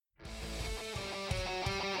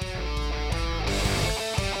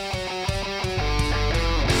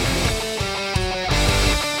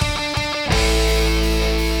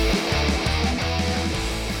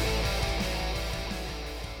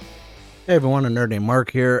Hey everyone, a nerd named Mark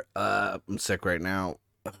here. I'm sick right now,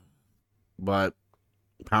 but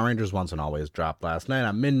Power Rangers Once and Always dropped last night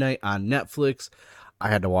on midnight on Netflix. I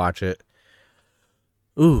had to watch it.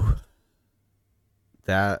 Ooh,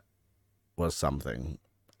 that was something.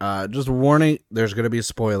 Just warning, there's gonna be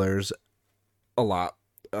spoilers, a lot.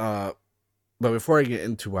 Uh, but before I get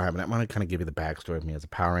into what happened, I want to kind of give you the backstory of me as a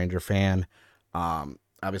Power Ranger fan.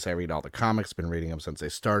 Obviously, I read all the comics, been reading them since they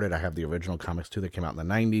started. I have the original comics too that came out in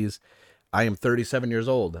the 90s. I am 37 years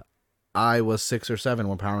old. I was 6 or 7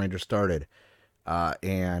 when Power Rangers started,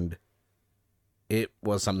 and it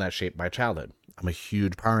was something that shaped my childhood. I'm a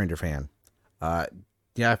huge Power Ranger fan. Uh,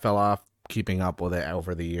 yeah, I fell off keeping up with it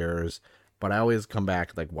over the years, but I always come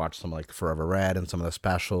back, like watch some like Forever Red and some of the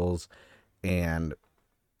specials, and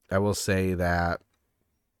I will say that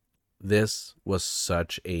this was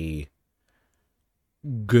such a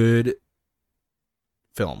good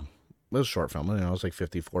film. It was a short film, it was like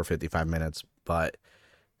 54, 55 minutes, but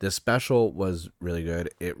this special was really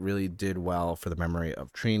good. It really did well for the memory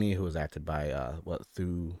of Trini, who was acted by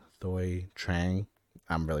Thoy Trang.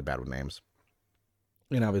 I'm really bad with names,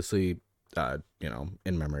 and obviously, in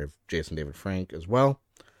memory of Jason David Frank as well.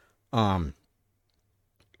 Um,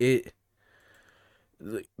 it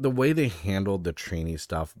the way they handled the Trini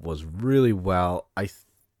stuff was really well.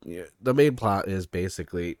 The main plot is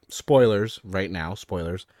basically spoilers right now.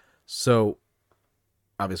 Spoilers. So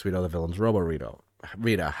obviously we know the villain's Robo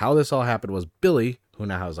Rita. How this all happened was Billy, who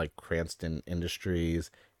now has like Cranston Industries,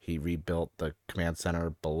 he rebuilt the command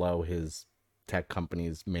center below his tech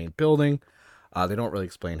company's main building. They don't really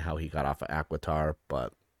explain how he got off of Aquitar,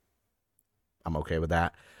 but I'm okay with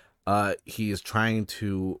that. He is trying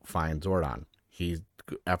to find Zordon. He's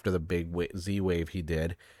after the big Z wave he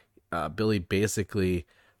did. Billy basically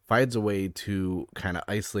finds a way to kind of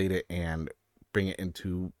isolate it and bring it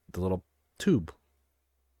into the little tube.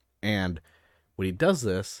 And when he does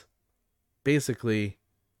this, basically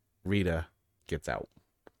Rita gets out.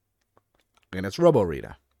 And it's Robo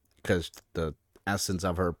Rita, because the essence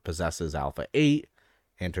of her possesses Alpha 8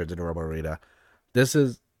 and turns into Robo Rita. This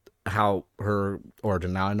is how her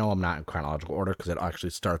origin. Now, I know I'm not in chronological order because it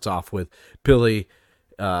actually starts off with Billy,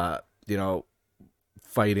 fighting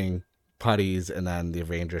putties, and then the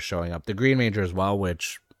Rangers showing up. The Green Ranger as well,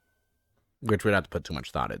 which we'd have to put too much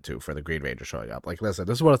thought into for the Green Ranger showing up. Like, listen,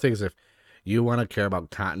 this is one of the things, if you want to care about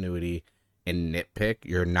continuity and nitpick,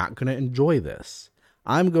 you're not going to enjoy this.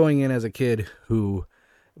 I'm going in as a kid who,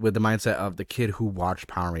 with the mindset of the kid who watched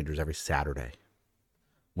Power Rangers every Saturday,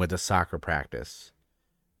 went to soccer practice,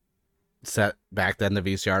 set back then the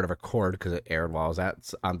VCR to record because it aired while I was at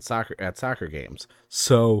soccer games.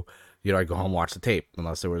 So, I go home, watch the tape,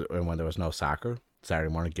 unless when there was no soccer.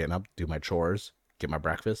 Saturday morning, getting up, do my chores, get my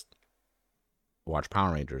breakfast, watch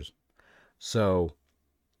Power Rangers. So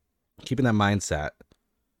keeping that mindset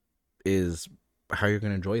is how you're going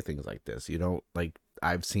to enjoy things like this.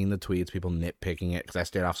 I've seen the tweets, people nitpicking it, because I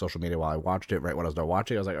stayed off social media while I watched it. Right when I was done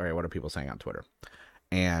watching, I was like, all right, what are people saying on Twitter?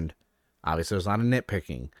 And obviously there's a lot of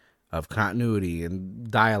nitpicking of continuity and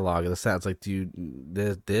dialogue and the sets. Like, dude,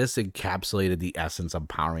 this encapsulated the essence of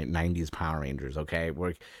 90s Power Rangers, okay?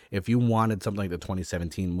 Where if you wanted something like the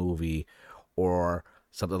 2017 movie or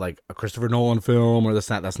something like a Christopher Nolan film or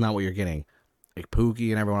that's not what you're getting. Like,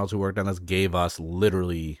 Pookie and everyone else who worked on this gave us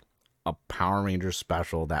literally a Power Rangers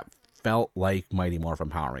special that felt like Mighty Morphin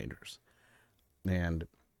Power Rangers. And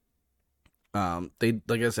they,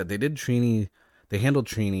 like I said, they handled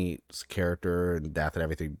Trini's character and death and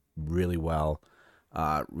everything really well.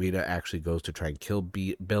 Rita actually goes to try and kill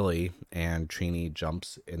Billy, and Trini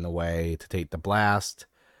jumps in the way to take the blast.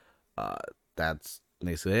 That's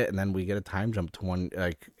basically it. And then we get a time jump to one,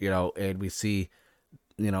 and we see,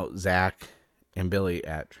 Zach and Billy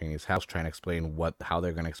at Trini's house trying to explain how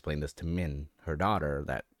they're going to explain this to Min, her daughter,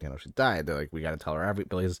 that, she died. They're like, we got to tell her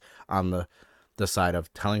Billy's on the side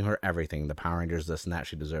of telling her everything. The Power Rangers, this and that,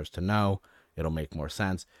 she deserves to know. It'll make more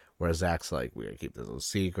sense. Whereas Zach's like, we gotta keep this a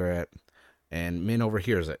secret. And Min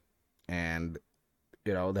overhears it. And,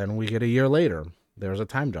 then we get a year later, there's a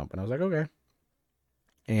time jump. And I was like, okay.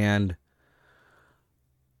 And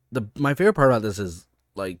my favorite part about this is,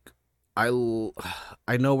 like, I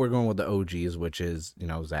know we're going with the OGs, which is,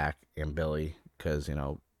 Zach and Billy. Because,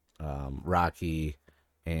 Rocky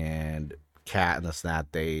and Kat and this and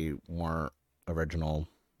that, they weren't original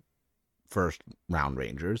first round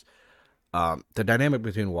Rangers. The dynamic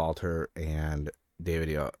between Walter and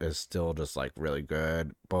David is still just like really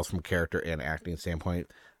good, both from character and acting standpoint.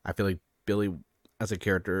 I feel like Billy as a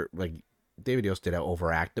character, like David Yost did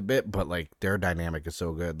overact a bit, but like their dynamic is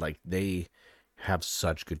so good. Like they have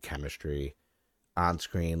such good chemistry. on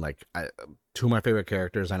screen. Like, two of my favorite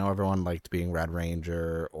characters. I know everyone liked being Red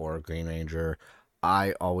Ranger or Green Ranger.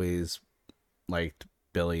 I always liked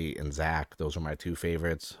Billy and Zach. Those were my two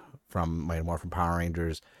favorites from my Morphin Power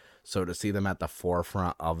Rangers. So to see them at the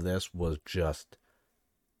forefront of this was just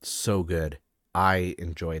so good. I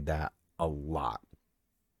enjoyed that a lot.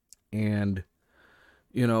 And,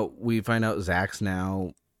 we find out Zach's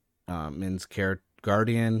now Min's care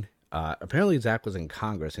guardian. Apparently, Zach was in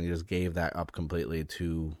Congress and he just gave that up completely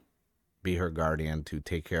to be her guardian, to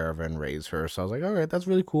take care of her and raise her. So I was like, all right, that's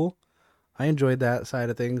really cool. I enjoyed that side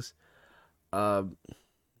of things. Uh,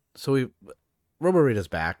 so Robo Rita's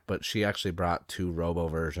back, but she actually brought two Robo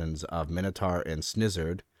versions of Minotaur and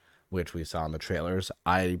Snizzard, which we saw in the trailers.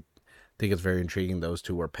 I think it's very intriguing those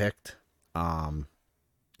two were picked.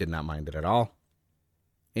 Did not mind it at all.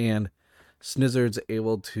 And Snizzard's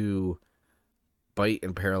able to bite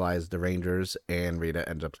and paralyze the Rangers, and Rita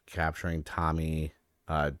ends up capturing Tommy,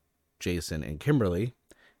 Jason, and Kimberly.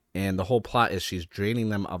 And the whole plot is she's draining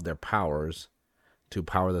them of their powers to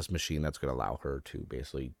power this machine that's going to allow her to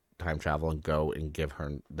basically time travel and go and give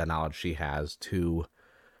her the knowledge she has to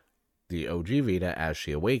the OG Rita as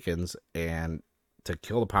she awakens, and to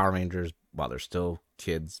kill the Power Rangers while they're still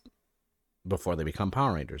kids before they become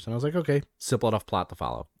Power Rangers. And I was like, okay, simple enough plot to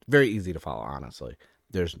follow. Very easy to follow, honestly.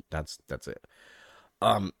 That's it.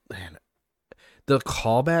 Man, the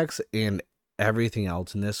callbacks and everything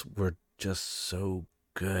else in this were just so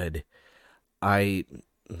good. I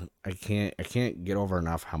can't get over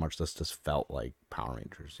enough how much this just felt like Power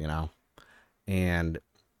Rangers, And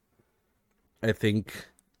I think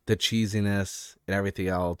the cheesiness and everything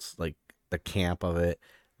else, like the camp of it,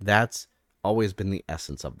 that's always been the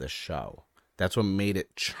essence of this show. That's what made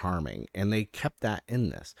it charming, and they kept that in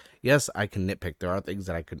this. Yes, I can nitpick. There are things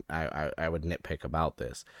that I would nitpick about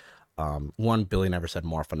this. One, Billy never said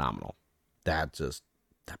more phenomenal. That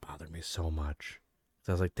bothered me so much.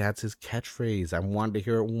 So I was like, that's his catchphrase. I wanted to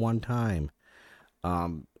hear it one time.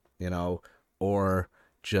 Or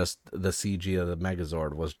just the CG of the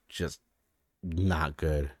Megazord was just not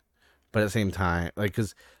good. But at the same time, like,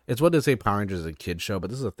 because it's what they say Power Rangers is a kid show,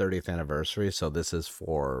 but this is a 30th anniversary, so this is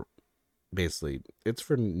for, basically, it's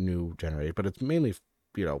for new generation, but it's mainly,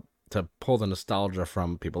 to pull the nostalgia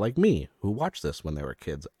from people like me who watched this when they were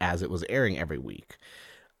kids as it was airing every week.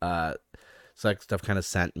 So that stuff kind of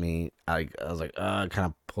sent me, I was like, it kind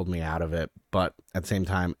of pulled me out of it. But at the same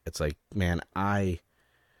time, it's like, man,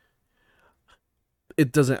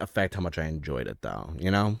 it doesn't affect how much I enjoyed it, though,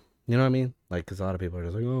 You know what I mean? Like, because a lot of people are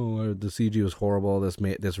just like, oh, the CG was horrible.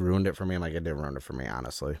 This ruined it for me. I'm like, it didn't ruin it for me,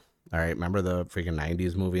 honestly. All right, remember the freaking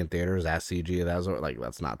 90s movie in theaters? That CG, that was like,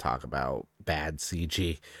 let's not talk about bad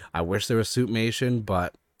CG. I wish there was Suitmation,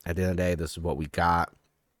 but at the end of the day, this is what we got.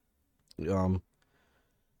 There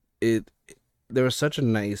was such a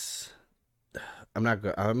nice. I'm not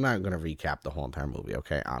gonna recap the whole entire movie.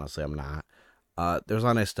 Okay, honestly, I'm not. There was a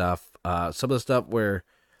lot of nice stuff. Some of the stuff where,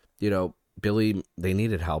 Billy, they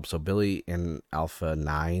needed help, so Billy and Alpha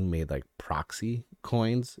 9 made like proxy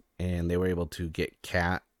coins, and they were able to get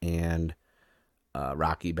Kat and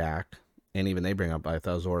Rocky back. And even they bring up, I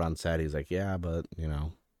thought Zordon said, he's like, yeah, but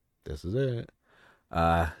this is it.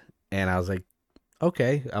 And I was like,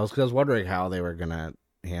 okay. I was wondering how they were gonna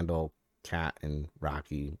handle Kat and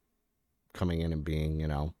Rocky coming in and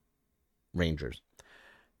being, Rangers.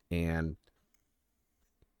 And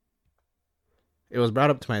it was brought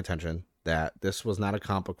up to my attention that this was not a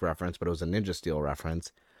comic book reference, but it was a Ninja Steel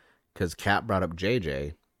reference, because Kat brought up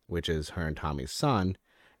JJ, which is her and Tommy's son,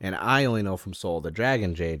 and I only know from Soul of the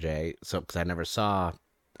Dragon JJ, so because I never saw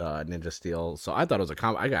Ninja Steel, so I thought it was a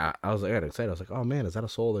comic. I got excited. I was like, oh man, is that a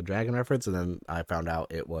Soul of the Dragon reference? And then I found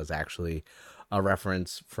out it was actually a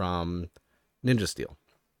reference from Ninja Steel.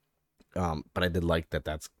 But I did like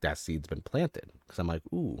that seed's been planted, because I'm like,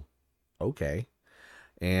 ooh, okay.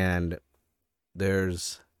 And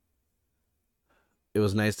it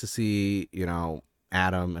was nice to see,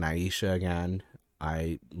 Adam and Aisha again.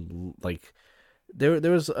 I like, there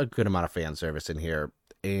was a good amount of fan service in here,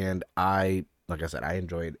 and like I said, I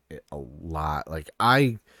enjoyed it a lot. Like,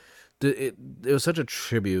 it was such a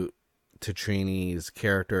tribute to Trini's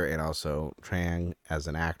character, and also Trang as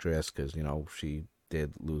an actress, because she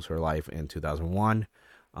did lose her life in 2001.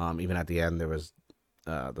 Even at the end, there was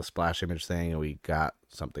the splash image thing, and we got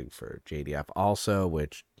something for JDF also,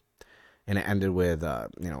 and it ended with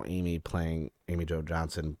Amy Jo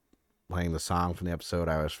Johnson playing the song from the episode.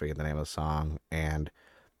 I always forget the name of the song, and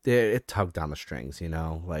it tugged on the strings,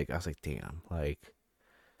 like, I was like, damn, like,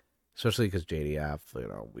 especially because JDF,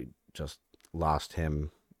 we just lost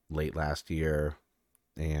him late last year,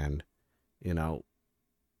 and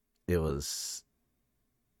it was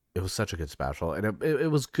it was such a good special, and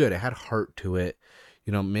it was good. It had heart to it.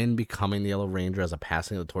 You know, Min becoming the Yellow Ranger as a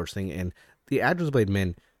passing of the torch thing, and the actress who played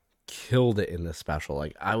Min killed it in this special.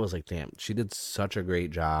 Like, I was like, damn, she did such a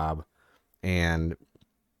great job, and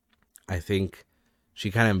I think she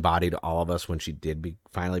kind of embodied all of us when she did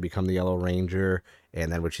finally become the Yellow Ranger,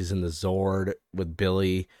 and then when she's in the Zord with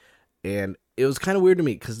Billy, and it was kind of weird to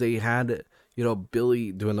me because they had, you know,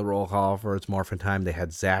 Billy doing the roll call for It's Morphin Time. They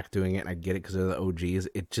had Zach doing it, and I get it because they're the OGs.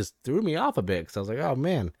 It just threw me off a bit because I was like, oh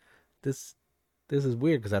man, this is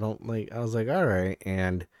weird because I don't like. I was like, all right,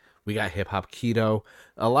 and we got Hip Hop Keto.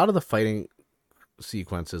 A lot of the fighting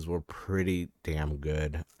sequences were pretty damn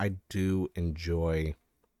good. I do enjoy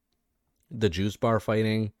the juice bar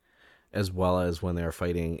fighting as well as when they're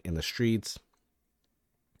fighting in the streets.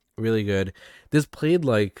 Really good. This played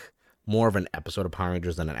like more of an episode of Power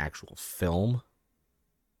Rangers than an actual film,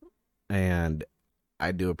 and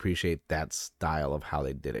I do appreciate that style of how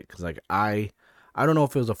they did it because like I don't know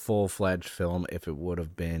if it was a full-fledged film, if it would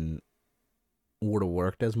have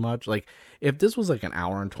worked as much. Like, if this was like an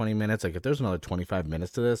hour and 20 minutes, like if there's another 25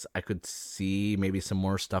 minutes to this, I could see maybe some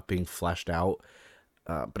more stuff being fleshed out.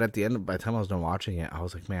 But at the end, by the time I was done watching it, I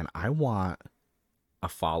was like, man, I want a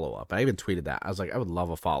follow-up. I even tweeted that. I was like, I would love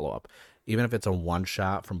a follow-up. Even if it's a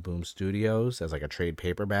one-shot from Boom Studios as like a trade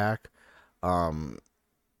paperback. I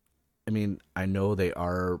mean, I know they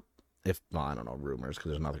are, well, I don't know, rumors because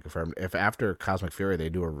there's nothing confirmed. If after Cosmic Fury they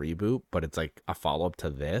do a reboot, but it's like a follow-up to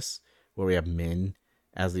this, where we have Min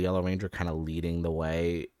as the Yellow Ranger kind of leading the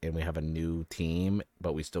way, and we have a new team,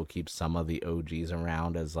 but we still keep some of the OGs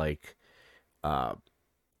around as like,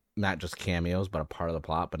 not just cameos, but a part of the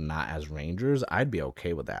plot, but not as Rangers, I'd be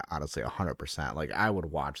okay with that, honestly, 100%. Like, I would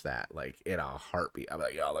watch that, like, in a heartbeat. I'm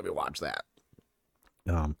like, yo, let me watch that.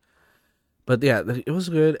 But yeah, it was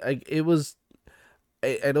good.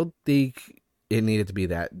 I don't think it needed to be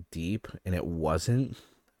that deep, and it wasn't.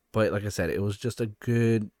 But like I said, it was just a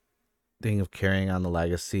good thing of carrying on the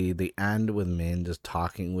legacy. The end with Min just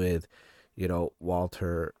talking with, you know,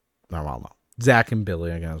 Zach and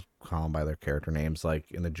Billy, I'm going to call them by their character names,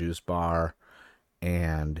 like in the juice bar.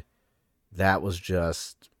 And that was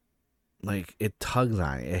just, like, it tugs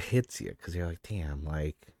on you. It hits you because you're like, damn,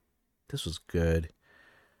 like, this was good.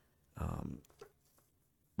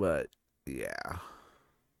 But yeah,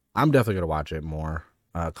 I'm definitely going to watch it more,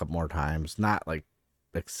 a couple more times. Not like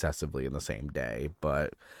excessively in the same day,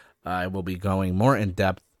 but I will be going more in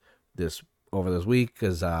depth over this week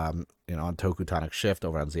because, you know, on Tokutonic Shift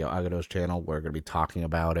over on Zio Agato's channel, we're going to be talking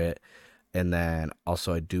about it. And then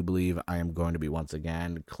also, I do believe I am going to be once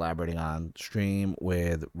again collaborating on stream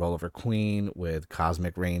with Rollover Queen, with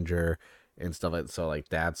Cosmic Ranger, and stuff like that. So, like,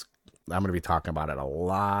 I'm going to be talking about it a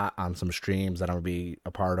lot on some streams that I'm going to be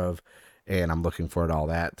a part of. And I'm looking forward to all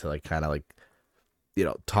that to, like, kind of, like, you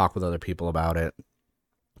know, talk with other people about it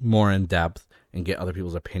more in depth and get other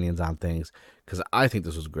people's opinions on things. Because I think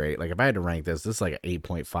this was great. Like, if I had to rank this is like an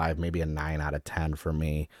 8.5, maybe a 9 out of 10 for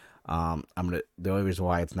me. The only reason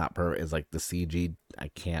why it's not perfect is like the CG. I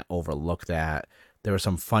can't overlook that. There were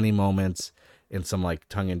some funny moments and some like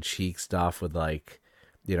tongue-in-cheek stuff with, like,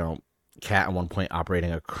 you know, Cat at one point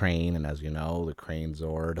operating a crane, and as you know, the crane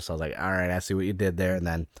Zord. So I was like, all right, I see what you did there. And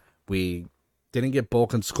then we didn't get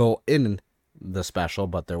Bulk and Skull in the special,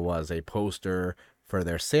 but there was a poster for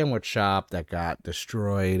their sandwich shop that got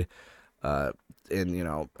destroyed. And, you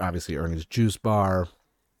know, obviously Ernie's juice bar.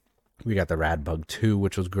 We got the Rad Bug 2,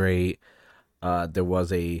 which was great. There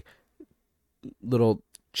was a little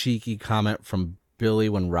cheeky comment from Billy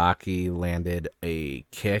when Rocky landed a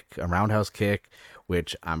roundhouse kick,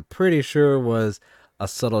 which I'm pretty sure was a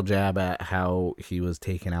subtle jab at how he was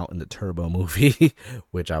taken out in the Turbo movie,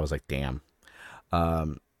 which I was like, damn.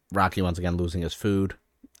 Rocky once again losing his food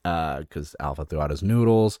because Alpha threw out his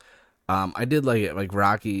noodles. I did like it. Like,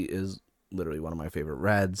 Rocky is literally one of my favorite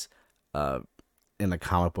Reds. In the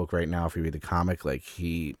comic book right now, if you read the comic, like,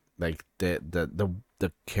 he, like, the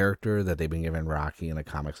character that they've been giving Rocky in the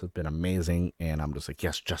comics has been amazing, and I'm just like,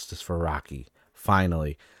 yes, justice for Rocky,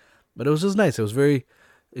 finally. But it was just nice. It was very,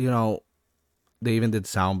 you know, they even did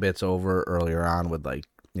sound bits over earlier on with, like,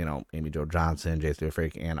 you know, Amy Jo Johnson, Jason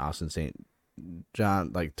Frake, and Austin St.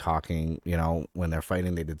 John, like, talking, you know, when they're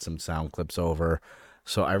fighting. They did some sound clips over.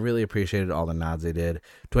 So I really appreciated all the nods they did.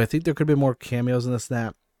 Do I think there could be more cameos in this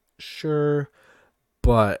snap? Sure.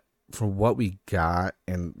 But for what we got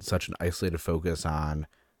and such an isolated focus on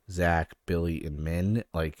Zach, Billy, and Min,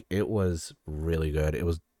 like, it was really good. It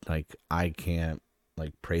was like, I can't,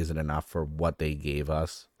 like, praise it enough for what they gave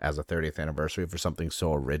us as a 30th anniversary for something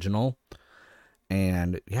so original.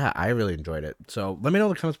 And yeah, I really enjoyed it. So let me know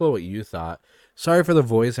in the comments below what you thought. Sorry for the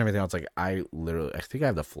voice and everything else. Like, I think I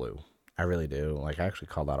have the flu. I really do. Like, I actually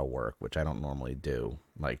called out of work, which I don't normally do.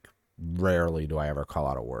 Like, rarely do I ever call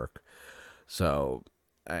out of work. So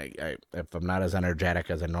if I'm not as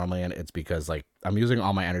energetic as I normally am, it's because like I'm using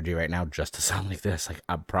all my energy right now just to sound like this. Like,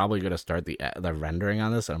 I'm probably gonna start the rendering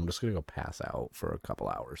on this, and I'm just gonna go pass out for a couple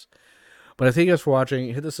hours. But I thank you guys for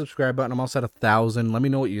watching. Hit the subscribe button. I'm almost at 1,000. Let me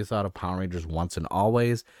know what you thought of Power Rangers Once and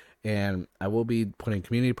Always. And I will be putting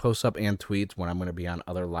community posts up and tweets when I'm going to be on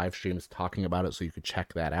other live streams talking about it, so you can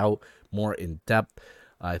check that out more in depth.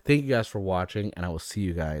 Thank you guys for watching, and I will see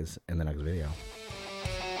you guys in the next video.